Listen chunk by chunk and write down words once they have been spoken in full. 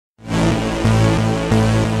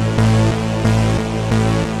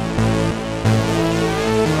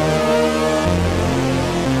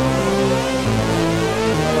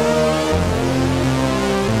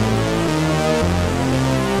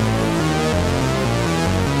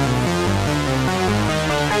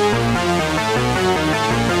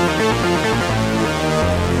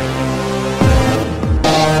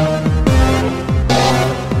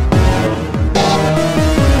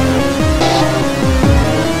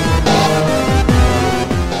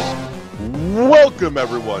Welcome,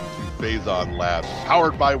 everyone, to Phazon Labs,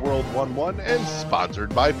 powered by World 1-1 and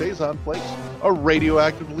sponsored by Phazon Flakes, a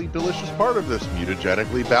radioactively delicious part of this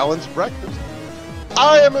mutagenically balanced breakfast.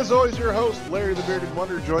 I am, as always, your host, Larry the Bearded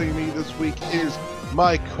Wonder. Joining me this week is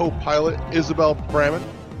my co-pilot, Isabel Bramman.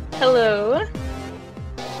 Hello.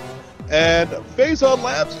 And Phazon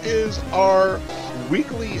Labs is our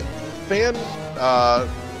weekly fan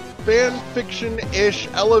fiction-ish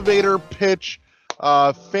elevator pitch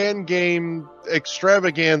fan game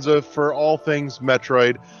extravaganza for all things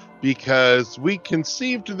Metroid, because we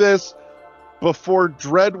conceived this before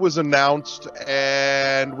Dread was announced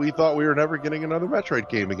and we thought we were never getting another Metroid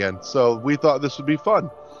game again, so we thought this would be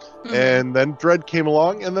fun. And then Dread came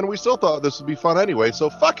along and then we still thought this would be fun anyway,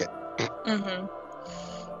 so fuck it.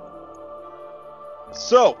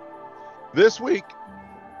 So this week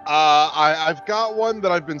I've got one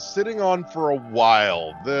that I've been sitting on for a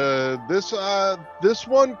while. This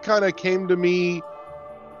one kind of came to me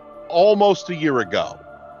almost a year ago.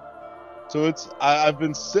 So I've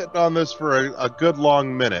been sitting on this for a good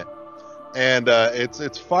long minute, and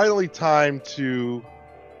it's finally time to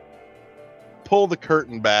pull the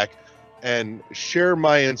curtain back and share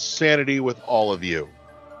my insanity with all of you.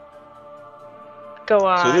 Go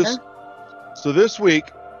on. So this week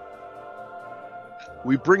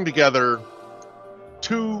we bring together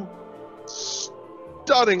two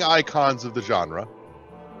stunning icons of the genre.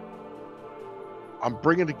 I'm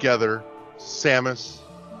bringing together Samus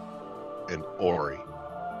and Ori.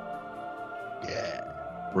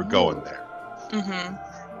 Yeah, we're going there.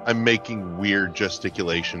 I'm making weird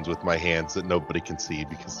gesticulations with my hands that nobody can see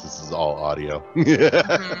because this is all audio.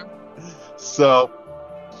 So,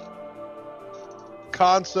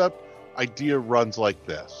 concept, idea runs like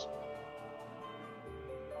this.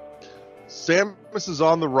 Samus is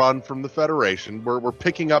on the run from the Federation. We're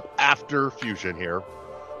picking up after Fusion here.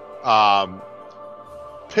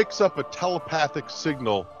 Picks up a telepathic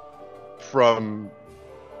signal from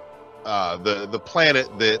the planet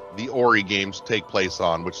that the Ori games take place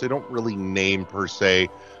on, which they don't really name per se.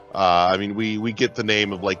 I mean, we get the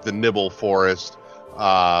name of like the Nibble Forest,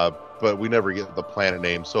 but we never get the planet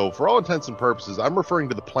name. So for all intents and purposes, I'm referring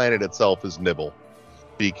to the planet itself as Nibble,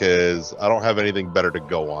 because I don't have anything better to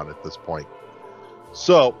go on at this point.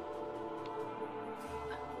 So,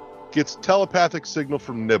 gets telepathic signal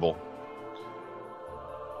from Nibble.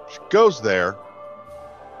 She goes there,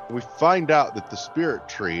 and we find out that the spirit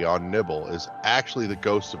tree on Nibble is actually the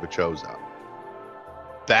ghost of a Chozo.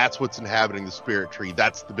 That's what's inhabiting the spirit tree.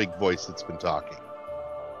 That's the big voice that's been talking.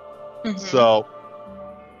 So,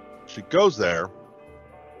 she goes there.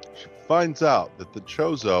 She finds out that the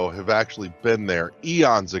Chozo have actually been there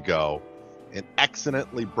eons ago and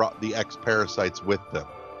accidentally brought the X-Parasites with them.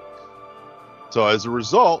 So as a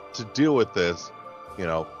result, to deal with this,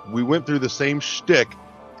 we went through the same shtick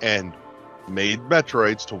and made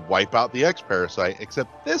Metroids to wipe out the X-Parasite,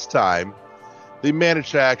 except this time, they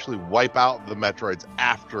managed to actually wipe out the Metroids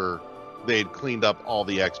after they'd cleaned up all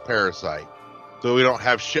the X-Parasite. So we don't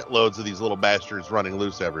have shitloads of these little bastards running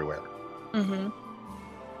loose everywhere.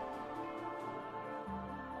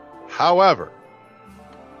 However,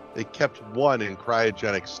 they kept one in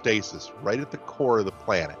cryogenic stasis right at the core of the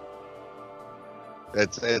planet.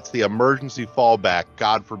 It's the emergency fallback.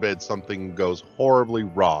 God forbid something goes horribly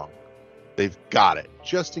wrong. They've got it,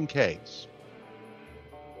 just in case.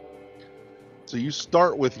 So you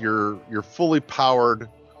start with your fully powered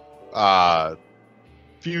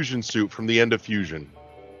fusion suit from the end of Fusion.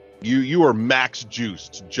 You are max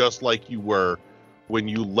juiced, just like you were when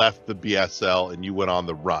you left the BSL and you went on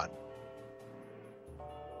the run.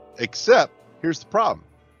 Except, here's the problem.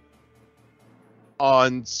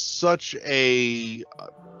 On such a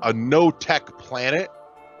no-tech planet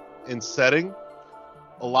and setting,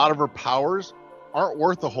 a lot of her powers aren't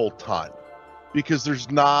worth a whole ton, because there's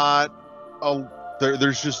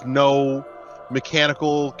just no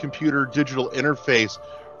mechanical computer digital interface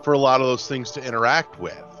for a lot of those things to interact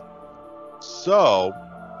with. So,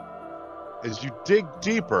 as you dig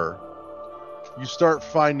deeper, you start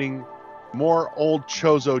finding more old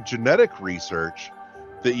Chozo genetic research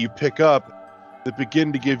that you pick up that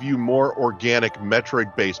begin to give you more organic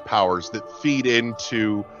Metroid-based powers that feed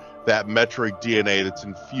into that Metroid DNA that's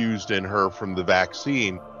infused in her from the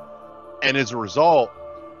vaccine. And as a result,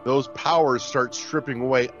 those powers start stripping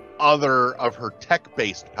away other of her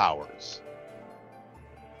tech-based powers.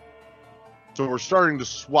 So we're starting to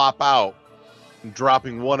swap out and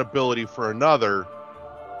dropping one ability for another,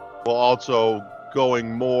 while also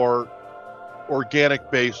going more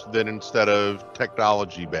organic based than instead of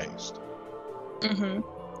technology based.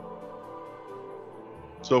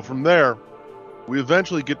 So from there, we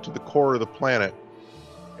eventually get to the core of the planet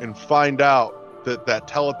and find out that that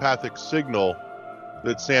telepathic signal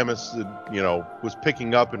that Samus, was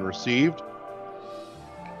picking up and received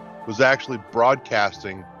was actually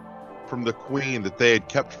broadcasting from the Queen that they had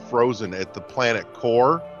kept frozen at the planet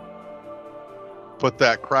core, but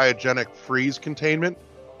that cryogenic freeze containment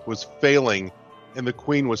was failing, and the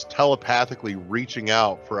Queen was telepathically reaching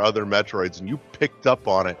out for other Metroids, and you picked up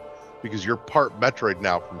on it because you're part Metroid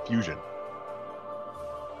now from Fusion.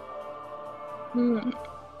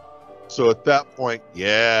 So at that point,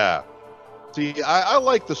 yeah. See, I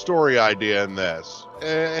like the story idea in this,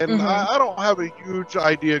 and I don't have a huge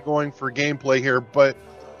idea going for gameplay here, but,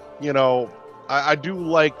 I do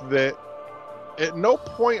like that at no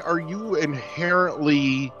point are you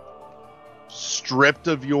inherently stripped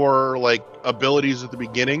of your, abilities at the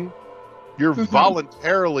beginning. You're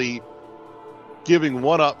voluntarily giving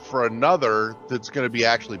one up for another that's going to be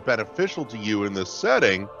actually beneficial to you in this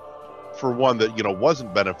setting for one that,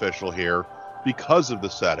 wasn't beneficial here because of the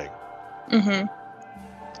setting. I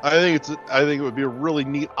think it would be a really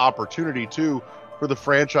neat opportunity too for the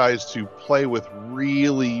franchise to play with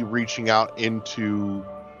really reaching out into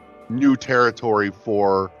new territory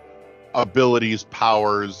for abilities,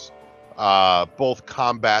 powers, both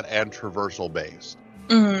combat and traversal based.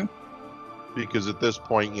 Because at this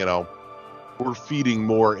point, we're feeding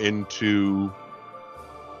more into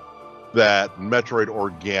that Metroid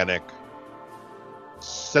organic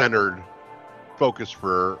centered focus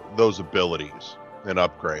for those abilities and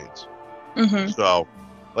upgrades. So,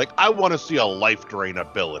 I want to see a life drain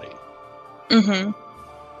ability.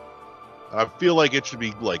 I feel like it should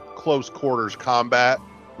be close quarters combat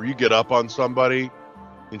where you get up on somebody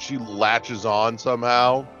and she latches on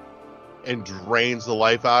somehow and drains the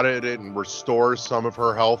life out of it and restores some of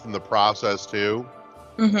her health in the process too.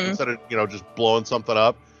 Instead of, just blowing something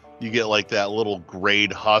up, you get that little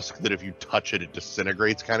grayed husk that if you touch it, it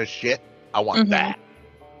disintegrates kind of shit. I want that.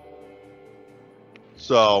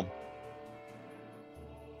 So,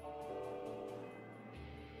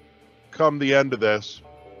 come the end of this,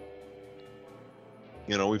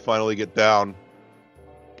 we finally get down,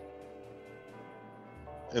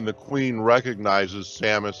 and the Queen recognizes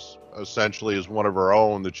Samus essentially as one of her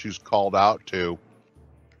own that she's called out to,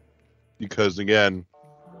 because again,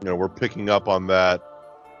 we're picking up on that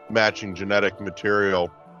matching genetic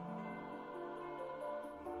material.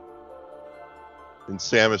 And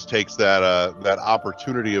Samus takes that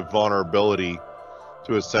opportunity of vulnerability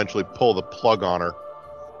to essentially pull the plug on her,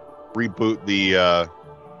 reboot the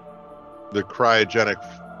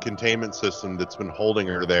cryogenic containment system that's been holding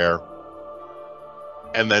her there,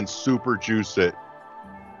 and then super juice it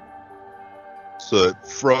so that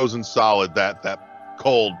frozen solid, that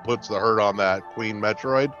cold puts the hurt on that Queen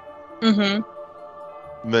Metroid, and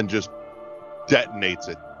then just detonates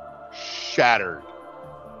it, shattered,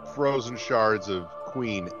 frozen shards of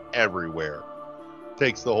Queen everywhere,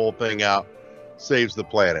 takes the whole thing out, saves the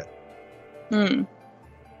planet.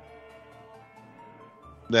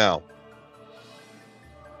 Now,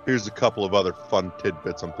 here's a couple of other fun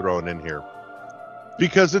tidbits I'm throwing in here,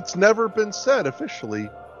 because it's never been said officially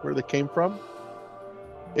where they came from.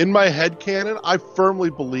 In my headcanon, I firmly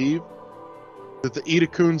believe that the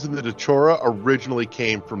Itakuns and the Dachora originally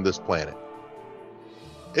came from this planet.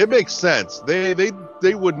 It makes sense. They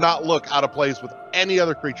would not look out of place with any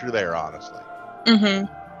other creature there, honestly.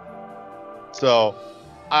 So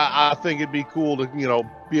I think it'd be cool to,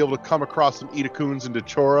 be able to come across some Itakuns and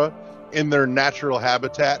Dachora in their natural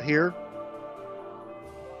habitat here.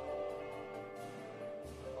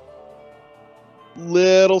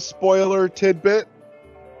 Little spoiler tidbit.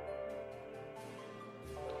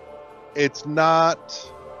 It's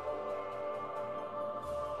not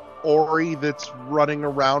Ori that's running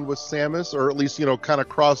around with Samus, or at least, kind of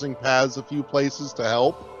crossing paths a few places to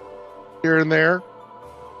help here and there.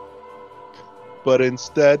 But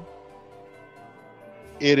instead,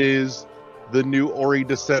 it is the new Ori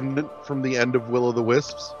descendant from the end of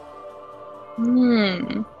Will-O-the-Wisps.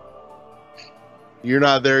 You're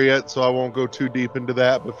not there yet, so I won't go too deep into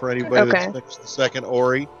that. But for anybody that's finished the second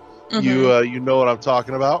Ori, you know what I'm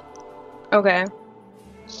talking about. Okay.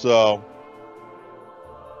 So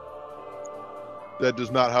that does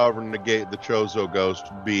not, however, negate the Chozo Ghost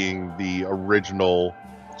being the original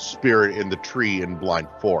spirit in the tree in Blind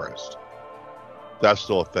Forest. That's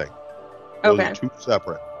still a thing. Those are two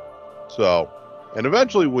separate. So, and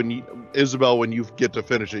eventually, Isabel, when you get to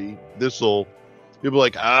finish it, you'll be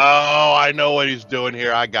like, oh, I know what he's doing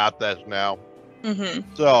here. I got this now.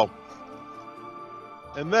 So,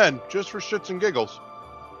 and then, just for shits and giggles,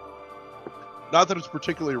 not that it's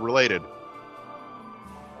particularly related,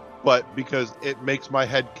 but because it makes my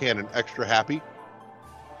headcanon extra happy,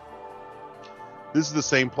 this is the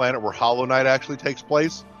same planet where Hollow Knight actually takes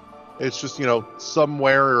place. It's just, you know,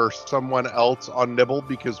 somewhere or someone else on Nibble,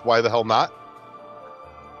 because why the hell not?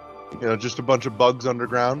 You know, just a bunch of bugs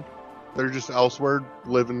underground. They're just elsewhere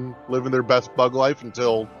living their best bug life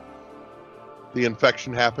until the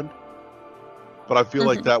infection happened. But I feel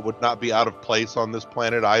like that would not be out of place on this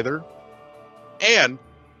planet either. And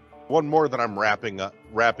one more that I'm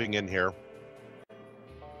wrapping in here.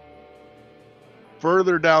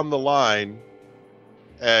 Further down the line,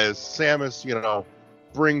 as Samus, you know,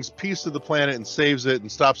 brings peace to the planet and saves it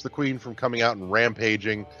and stops the Queen from coming out and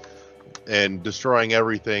rampaging and destroying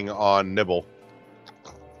everything on Nibble.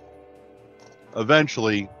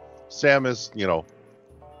 Eventually, Samus, you know,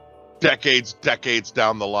 decades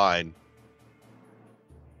down the line,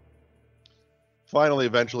 finally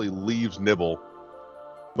eventually leaves Nibble,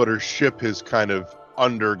 but her ship has kind of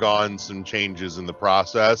undergone some changes in the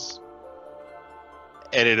process,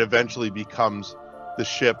 and it eventually becomes the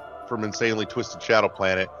ship from Insanely Twisted Shadow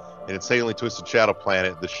Planet. And Insanely Twisted Shadow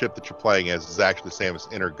Planet, the ship that you're playing as, is actually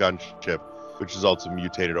Samus' inner gunship, which is also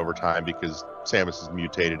mutated over time because Samus is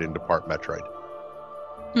mutated into part Metroid.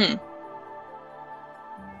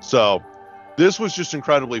 So this was just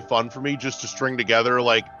incredibly fun for me, just to string together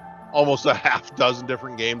like almost a half dozen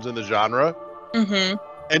different games in the genre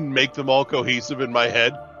and make them all cohesive in my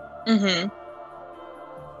head.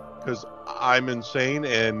 Because I'm insane,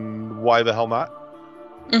 and why the hell not?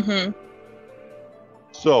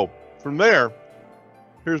 So from there,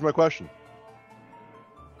 here's my question.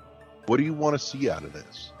 What do you want to see out of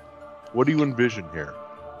this? What do you envision here?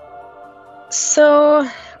 So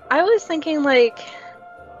I was thinking, like,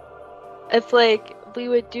 if like we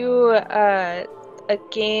would do a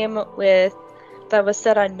game with that was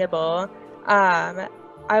set on Nibble,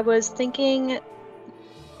 I was thinking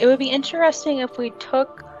it would be interesting if we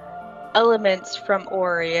took elements from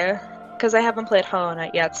Ori, because I haven't played Hollow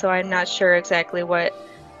Knight yet, so I'm not sure exactly what's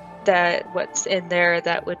in there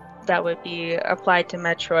that would be applied to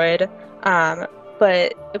Metroid.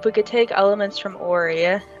 But if we could take elements from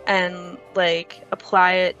Ori and like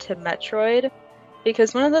apply it to Metroid,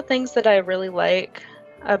 because one of the things that I really like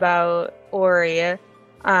about Ori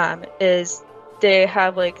is they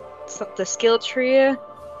have like the skill tree,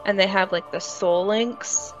 and they have like the soul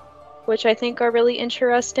links, which I think are really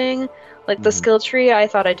interesting. Like the skill tree, I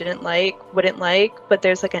thought I wouldn't like, but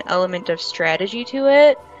there's like an element of strategy to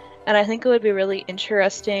it, and I think it would be really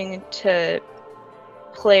interesting to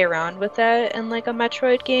play around with that in like a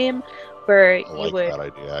Metroid game, where I like that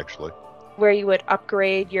idea, actually. Where you would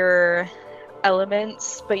upgrade your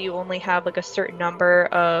elements, but you only have like a certain number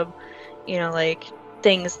of, you know, like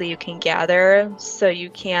things that you can gather, so you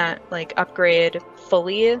can't like upgrade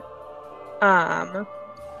fully. And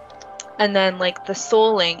then like the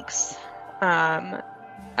soul links,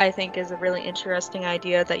 I think is a really interesting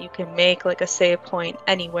idea, that you can make like a save point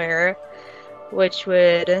anywhere, which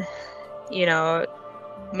would, you know,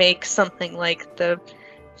 make something like the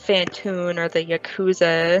Phantoon or the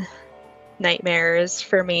Yakuza nightmares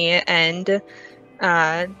for me, and you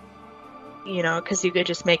know, because you could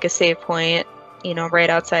just make a save point, you know, right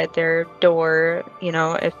outside their door, you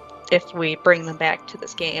know, if we bring them back to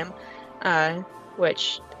this game,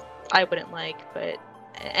 which I wouldn't like, but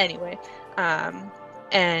anyway,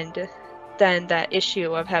 and then that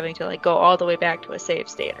issue of having to like go all the way back to a save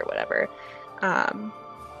state or whatever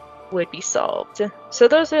would be solved. So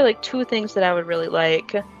those are like two things that I would really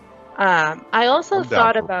like. I also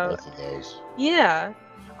thought about both of those. Yeah,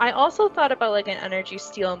 I also thought about like an energy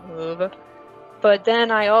steal move, but then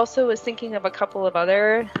I also was thinking of a couple of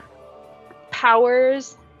other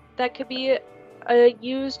powers that could be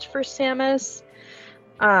used for Samus.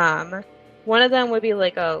 One of them would be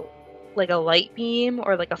like a light beam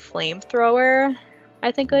or like a flamethrower.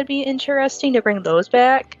 I think it would be interesting to bring those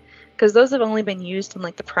back, because those have only been used in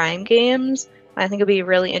like the Prime games. I think it'd be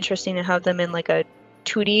really interesting to have them in like a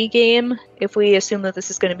 2D game, if we assume that this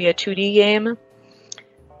is going to be a 2D game.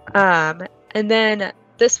 And then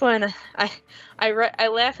this one, I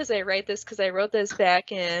laugh as I write this, because I wrote this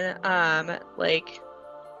back in like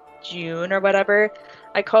June or whatever.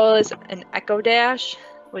 I call this an Echo Dash,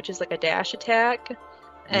 which is like a dash attack.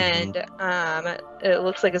 And it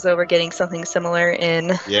looks like as though we're getting something similar in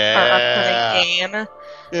our upcoming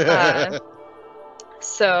game.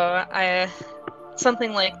 So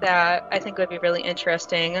something like that I think would be really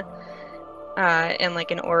interesting in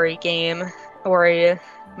like an Ori game, Ori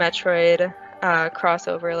Metroid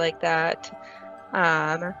crossover like that,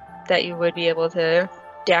 that you would be able to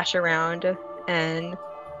dash around and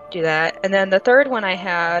do that. And then the third one I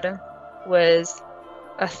had was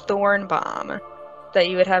a Thorn Bomb. that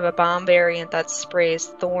you would have a bomb variant that sprays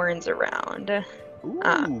thorns around.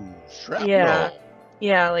 Ooh, shrapnel.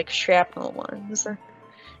 Yeah, like shrapnel ones.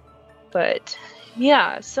 But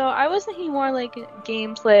yeah, so I was thinking more like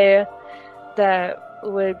gameplay that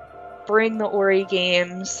would bring the Ori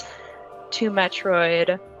games to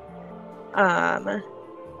Metroid.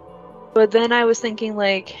 But then I was thinking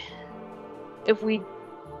like if we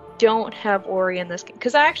don't have Ori in this game,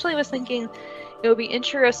 because I actually was thinking it would be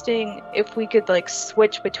interesting if we could like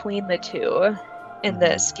switch between the two in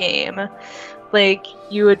this game. Like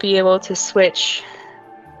you would be able to switch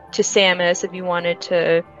to Samus if you wanted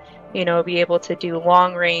to, you know, be able to do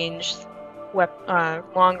long range,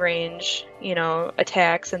 you know,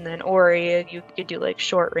 attacks, and then Ori you could do like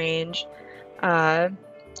short range,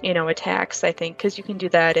 you know, attacks. I think because you can do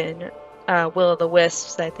that in Will of the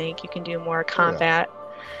Wisps. I think you can do more combat. Yeah.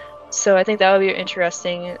 So I think that would be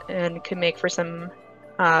interesting and could make for some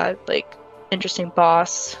like interesting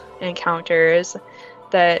boss encounters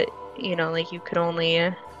that, you know, like you could only,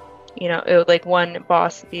 you know, it would, like one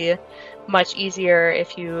boss would be much easier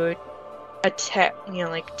if you attack, you know,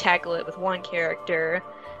 like tackle it with one character,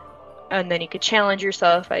 and then you could challenge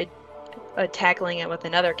yourself by tackling it with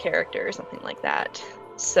another character or something like that.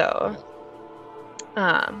 So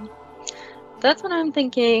that's what I'm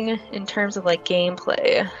thinking in terms of like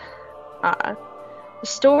gameplay. The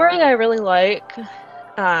story I really like,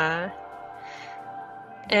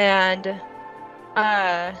 and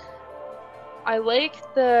I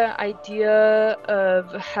like the idea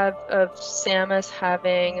of Samus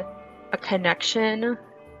having a connection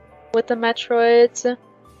with the Metroids,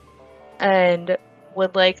 and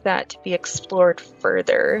would like that to be explored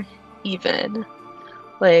further, even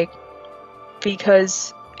like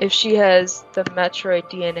because if she has the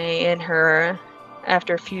Metroid DNA in her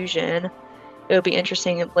after fusion, it would be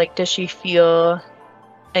interesting, like, does she feel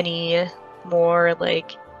any more,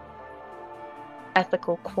 like,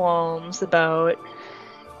 ethical qualms about,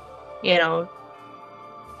 you know,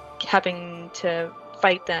 having to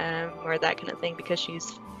fight them or that kind of thing because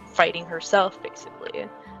she's fighting herself, basically.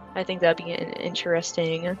 I think that'd be an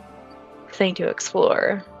interesting thing to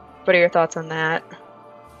explore. What are your thoughts on that?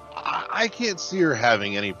 I can't see her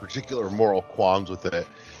having any particular moral qualms with it.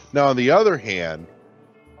 Now, on the other hand,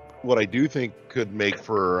 what I do think could make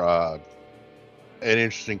for an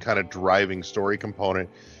interesting kind of driving story component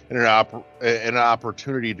and an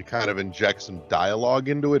opportunity to kind of inject some dialogue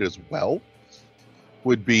into it as well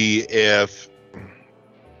would be if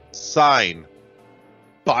Sign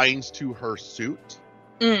binds to her suit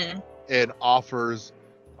and offers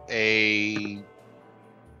a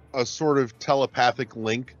sort of telepathic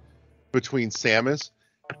link between Samus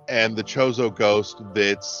and the Chozo ghost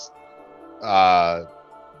that's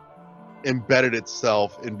embedded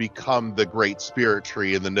itself and become the great spirit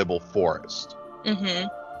tree in the Nibble Forest. Yeah,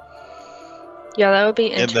 that would be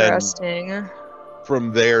interesting. And then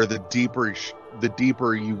from there, the deeper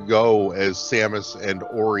you go as Samus and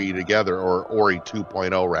Ori together, or Ori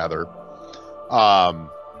 2.0 rather,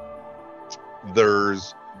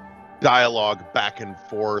 there's dialogue back and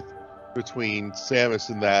forth between Samus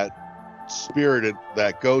and that spirit,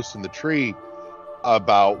 that ghost in the tree,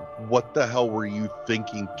 about what the hell were you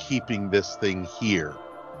thinking keeping this thing here?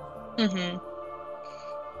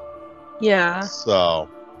 Yeah. So.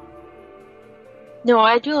 No,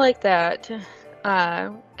 I do like that.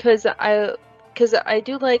 Because I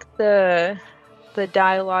do like the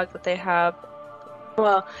dialogue that they have.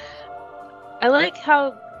 Well, I like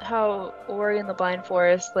how Ori in the Blind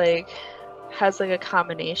Forest like has like a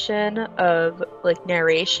combination of like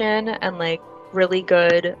narration and like really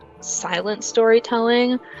good silent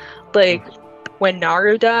storytelling. Like when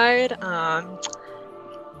Naru died,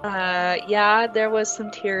 yeah, there was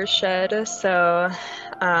some tears shed. So,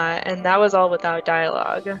 and that was all without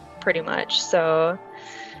dialogue, pretty much. So,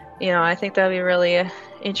 you know, I think that'd be really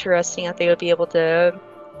interesting that they would be able to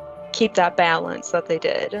keep that balance that they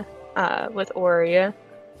did with Ori.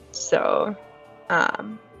 So,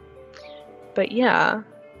 but yeah,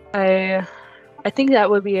 I think that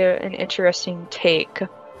would be an interesting take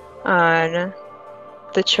on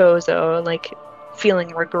the Chozo, like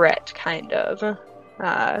feeling regret, kind of.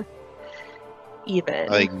 Even.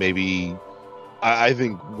 I think maybe. I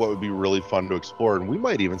think what would be really fun to explore, and we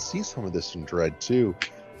might even see some of this in Dread too,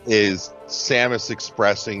 is Samus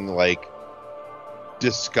expressing like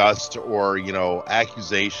disgust or, you know,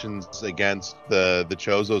 accusations against the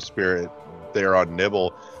Chozo spirit there on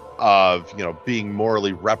Nibble of, you know, being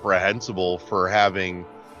morally reprehensible for having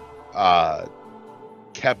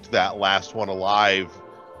kept that last one alive,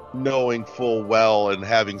 knowing full well and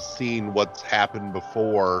having seen what's happened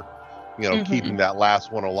before keeping that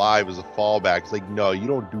last one alive as a fallback. It's like, no, you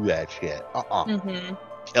don't do that shit.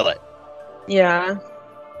 Kill it. Yeah.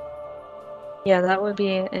 Yeah, that would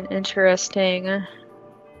be an interesting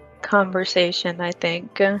conversation, I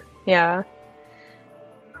think. Yeah.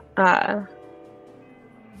 Trying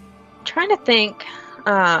to think.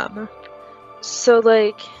 So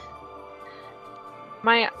like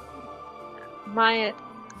my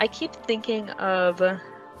I keep thinking of,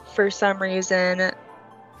 for some reason,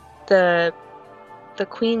 the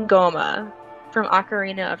Queen Goma from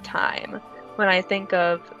Ocarina of Time when I think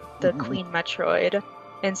of the Queen Metroid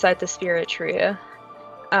inside the Spirit Tree.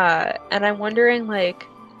 And I'm wondering, like,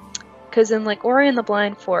 because in like Ori and the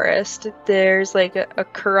Blind Forest, there's like a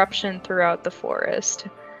corruption throughout the forest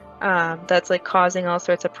that's like causing all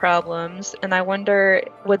sorts of problems. And I wonder,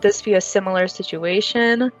 would this be a similar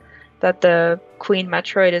situation that the Queen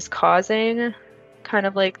Metroid is causing? Kind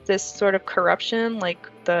of like this sort of corruption, like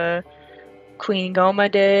the Queen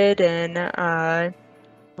Goma did, and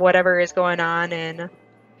whatever is going on in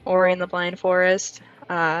Ori and the Blind Forest.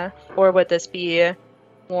 Or would this be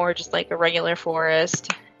more just like a regular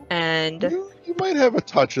forest? And you might have a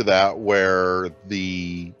touch of that where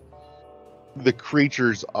the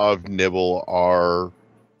creatures of Nibble are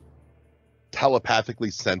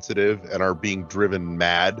telepathically sensitive and are being driven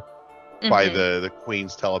mad by the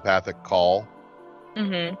Queen's telepathic call.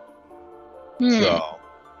 So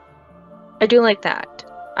I do like that.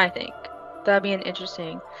 I think that'd be an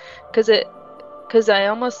interesting, because I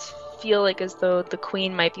almost feel like as though the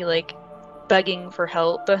Queen might be like begging for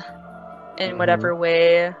help in whatever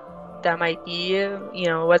way that might be,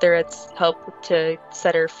 whether it's help to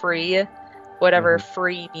set her free, whatever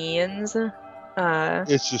free means.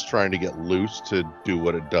 It's just trying to get loose to do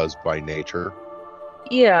what it does by nature.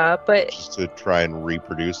 Yeah, but just to try and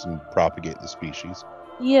reproduce and propagate the species.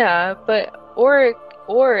 Yeah, but or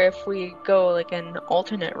if we go like an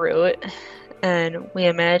alternate route and we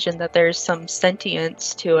imagine that there's some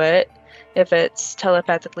sentience to it, if it's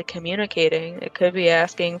telepathically communicating, it could be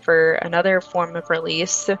asking for another form of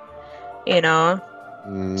release,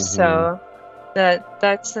 So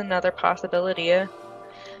that's another possibility.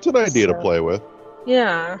 It's an idea to play with.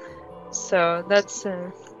 Yeah. So that's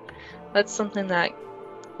something that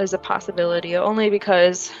is a possibility, only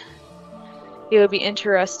because it would be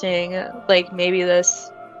interesting, like maybe this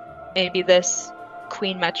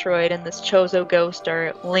Queen Metroid and this Chozo ghost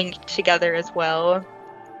are linked together as well.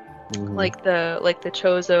 Like the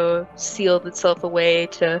Chozo sealed itself away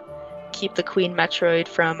to keep the Queen Metroid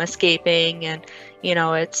from escaping, and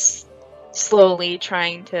it's slowly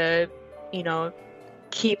trying to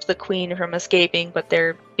keep the Queen from escaping, but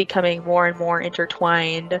they're becoming more and more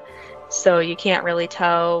intertwined, so you can't really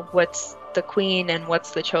tell what's the Queen and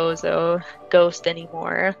what's the Chozo ghost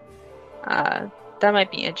anymore. That might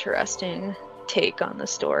be interesting take on the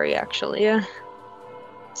story, actually.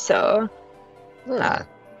 So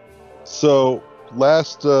so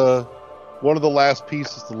last one of the last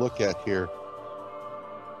pieces to look at here.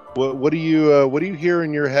 What do you hear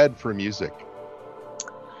in your head for music?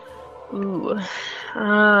 Ooh.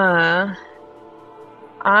 I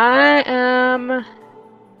am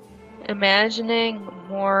imagining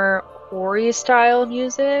more Ori style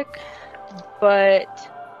music, but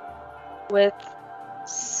with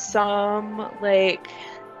some like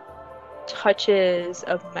touches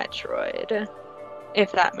of Metroid,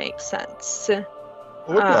 if that makes sense. Oh,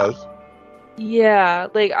 it does. Yeah,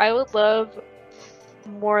 like I would love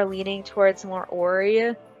more leaning towards more Ori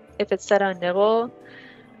if it's set on Nibble,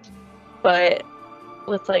 but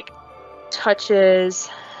with like touches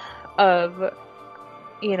of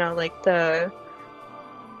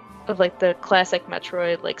the classic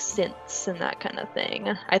Metroid, like synths and that kind of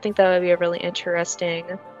thing. I think that would be a really interesting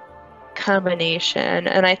combination,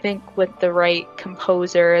 and I think with the right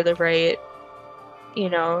composer, the right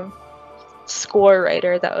score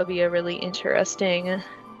writer, that would be a really interesting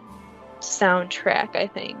soundtrack, I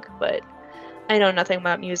think. But I know nothing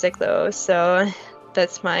about music though, so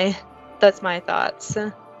that's my thoughts.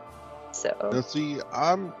 So now, see,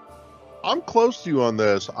 I'm close to you on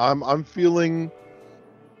this. I'm feeling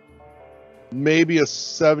maybe a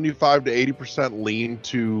 75 to 80% lean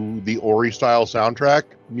to the Ori style soundtrack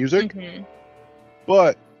music,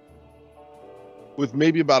 but with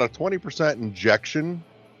maybe about a 20% injection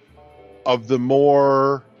of the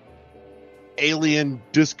more alien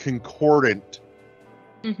discordant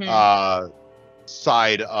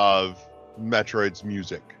side of Metroid's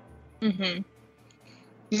music. Maybe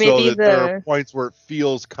so that there are points where it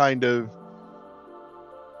feels kind of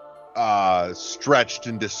stretched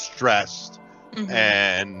and distressed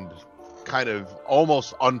and kind of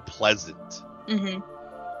almost unpleasant.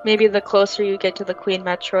 Maybe the closer you get to the Queen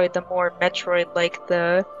Metroid, the more Metroid-like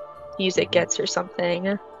the music gets or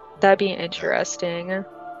something. That'd be interesting.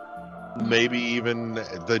 Maybe even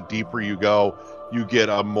the deeper you go, you get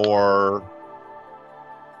a more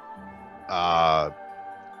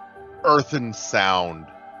earthen sound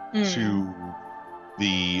to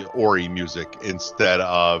the Ori music instead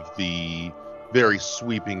of the very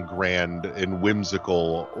sweeping, grand, and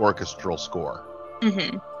whimsical orchestral score.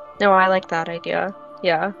 Mm-hmm. No, I like that idea.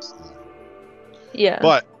 Yeah. Yeah.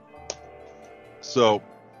 But so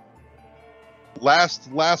last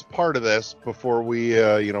part of this before we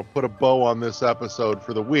put a bow on this episode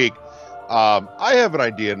for the week. I have an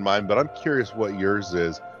idea in mind, but I'm curious what yours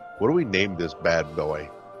is. What do we name this bad boy?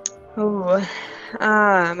 Oh,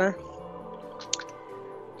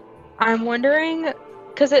 I'm wondering,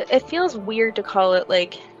 because it feels weird to call it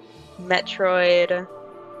like Metroid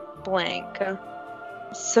blank.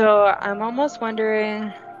 So I'm almost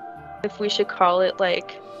wondering if we should call it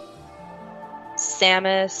like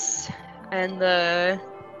Samus and the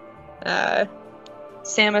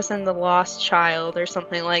Lost Child or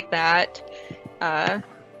something like that.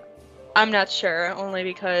 I'm not sure, only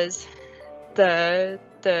because if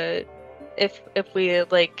we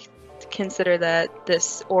like consider that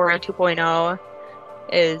this Ori 2.0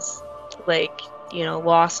 is like,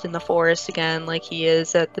 lost in the forest again, like he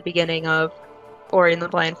is at the beginning of Ori in the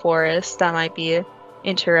Blind Forest, that might be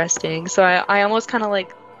interesting. So I almost kind of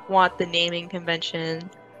like want the naming convention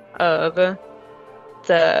of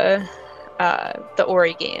the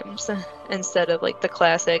Ori games instead of like the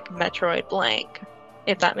classic Metroid blank,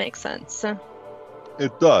 if that makes sense.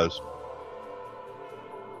 It does.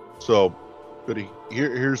 So, but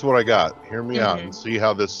here's what I got. Hear me out and see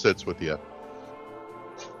how this sits with you.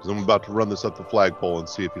 Because I'm about to run this up the flagpole and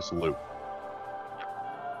see if you salute.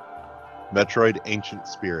 Metroid Ancient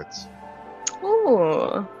Spirits.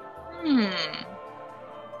 Ooh.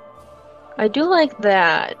 I do like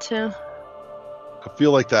that. I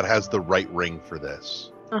feel like that has the right ring for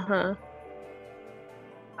this. I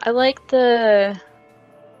like the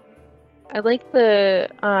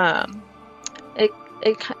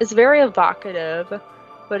it's very evocative,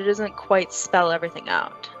 but it doesn't quite spell everything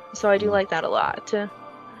out. So I do like that a lot.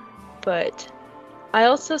 But I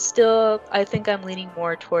also I think I'm leaning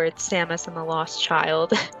more towards Samus and the Lost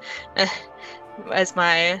Child as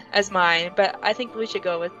mine, but I think we should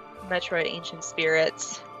go with Metroid Ancient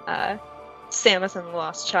Spirits, Samus and the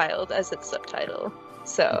Lost Child as its subtitle.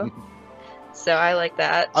 So I like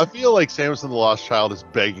that. I feel like Samus and the Lost Child is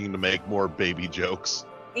begging to make more baby jokes.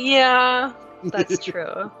 Yeah, that's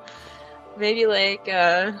true. Maybe like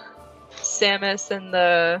Samus and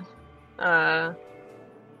the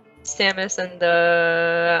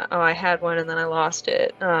oh, I had one and then I lost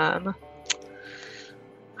it.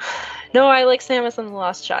 No, I like Samus and the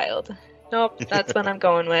Lost Child. Nope, that's what I'm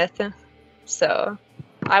going with. So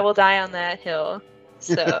I will die on that hill.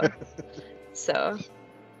 So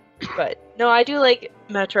but no, I do like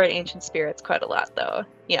Metroid Ancient Spirits quite a lot though.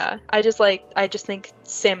 Yeah. I just think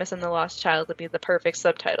Samus and the Lost Child would be the perfect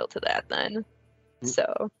subtitle to that then.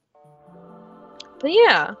 So but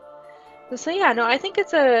yeah. So yeah, no, I think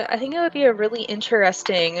it would be a really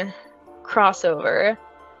interesting crossover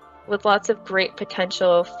with lots of great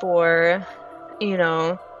potential for,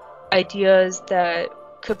 ideas that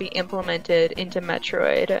could be implemented into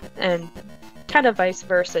Metroid and kind of vice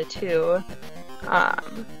versa too.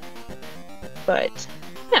 But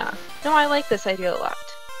yeah, no, I like this idea a lot.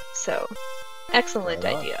 So excellent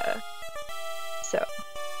idea. So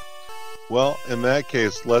well, in that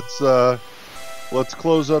case, let's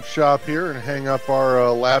close up shop here and hang up our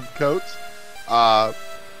lab coats. Want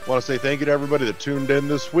to say thank you to everybody that tuned in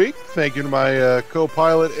this week. Thank you to my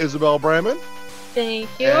co-pilot Isabel Bramman. Thank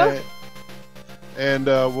you. And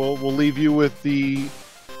we'll leave you with the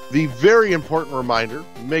very important reminder: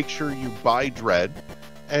 make sure you buy Dread,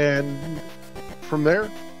 and from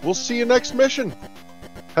there, we'll see you next mission.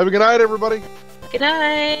 Have a good night, everybody. Good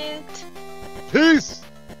night. Peace.